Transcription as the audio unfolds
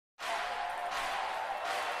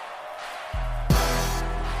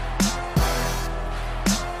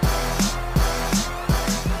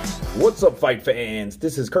What's up, fight fans?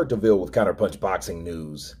 This is Kurt DeVille with Counterpunch Boxing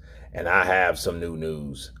News, and I have some new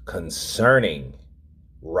news concerning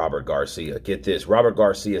Robert Garcia. Get this. Robert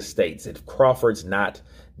Garcia states, if Crawford's not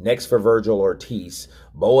next for Vergil Ortiz,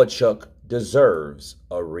 Bohachuk deserves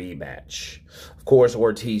a rematch. Of course,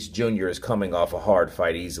 Ortiz Jr. is coming off a hard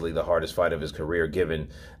fight, easily the hardest fight of his career, given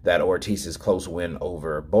that Ortiz's close win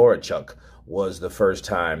over Barachuk was the first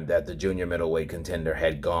time that the junior middleweight contender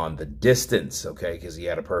had gone the distance, okay, because he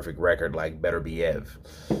had a perfect record like Beterbiev.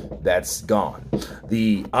 That's gone.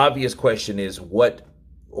 The obvious question is what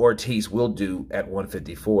Ortiz will do at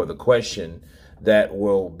 154. The question that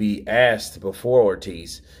will be asked before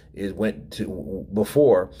Ortiz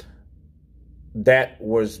before that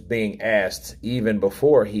was being asked even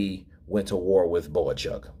before he went to war with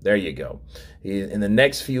Bohachuk. There you go. In the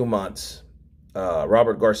next few months,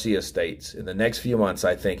 Robert Garcia states, in the next few months,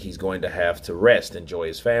 I think he's going to have to rest, enjoy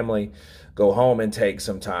his family, go home and take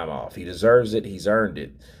some time off. He deserves it. He's earned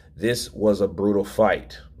it. This was a brutal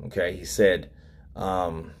fight. Okay. He said,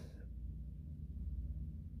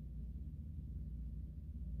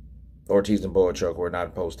 Ortiz and Bohachuk were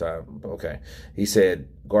not post time. Okay. He said,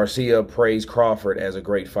 Garcia praised Crawford as a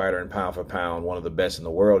great fighter and pound for pound, one of the best in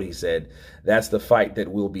the world. He said, that's the fight that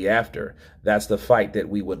we'll be after. That's the fight that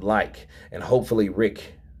we would like. And hopefully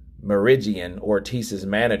Rick Meridian, Ortiz's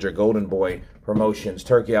manager, Golden Boy Promotions,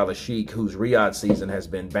 Turki Al-Sheikh, whose Riyadh season has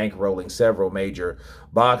been bankrolling several major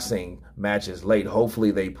boxing matches late.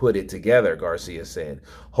 Hopefully they put it together, Garcia said.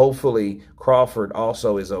 Hopefully Crawford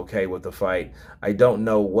also is okay with the fight. I don't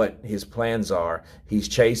know what his plans are. He's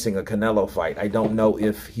chasing a Canelo fight. I don't know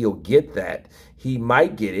if he'll get that. He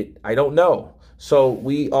might get it. I don't know. So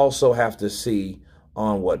we also have to see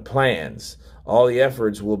on what plans. All the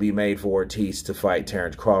efforts will be made for Ortiz to fight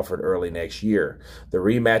Terence Crawford early next year. The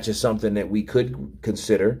rematch is something that we could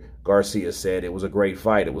consider, Garcia said. It was a great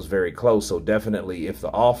fight. It was very close. So definitely if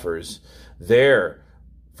the offer's there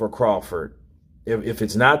for Crawford, if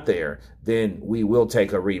it's not there, then we will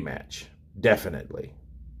take a rematch. Definitely.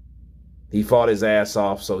 He fought his ass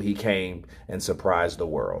off, so he came and surprised the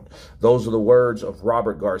world. Those are the words of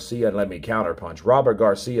Robert Garcia, and let me counterpunch. Robert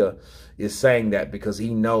Garcia is saying that because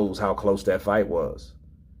he knows how close that fight was.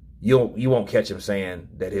 You won't catch him saying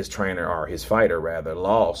that his trainer, or his fighter rather,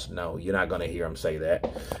 lost. No, you're not going to hear him say that.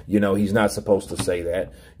 You know, he's not supposed to say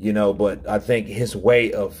that, you know, but I think his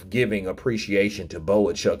way of giving appreciation to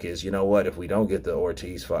Bohachuk is, you know what, if we don't get the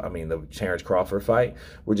Ortiz fight, I mean, the Terence Crawford fight,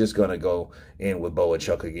 we're just going to go in with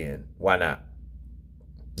Bohachuk again. Why not?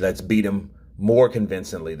 Let's beat him more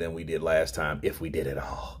convincingly than we did last time, if we did at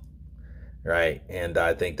all. Right. And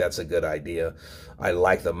I think that's a good idea. I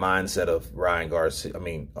like the mindset of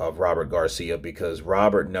Robert Garcia, because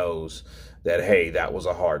Robert knows that, hey, that was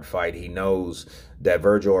a hard fight. He knows that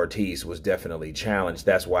Vergil Ortiz was definitely challenged.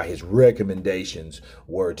 That's why his recommendations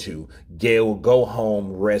were to go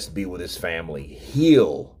home, rest, be with his family,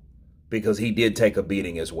 heal, because he did take a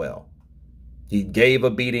beating as well. He gave a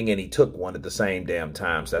beating and he took one at the same damn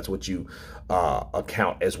time. So that's what you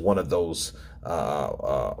account as one of those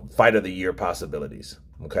fight of the year possibilities.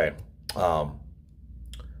 Okay.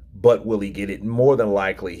 But will he get it? More than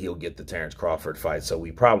likely, he'll get the Terence Crawford fight. So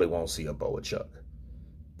we probably won't see a Bohachuk.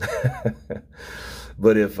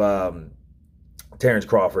 But if Terence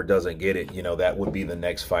Crawford doesn't get it, you know, that would be the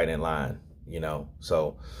next fight in line, you know.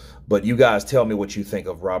 So, but you guys tell me what you think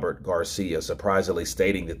of Robert Garcia surprisingly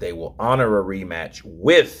stating that they will honor a rematch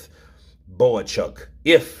with Bohachuk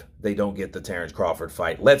if they don't get the Terence Crawford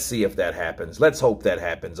fight. Let's see if that happens. Let's hope that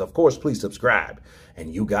happens. Of course, please subscribe.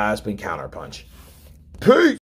 And you guys been Counterpunch. Peace.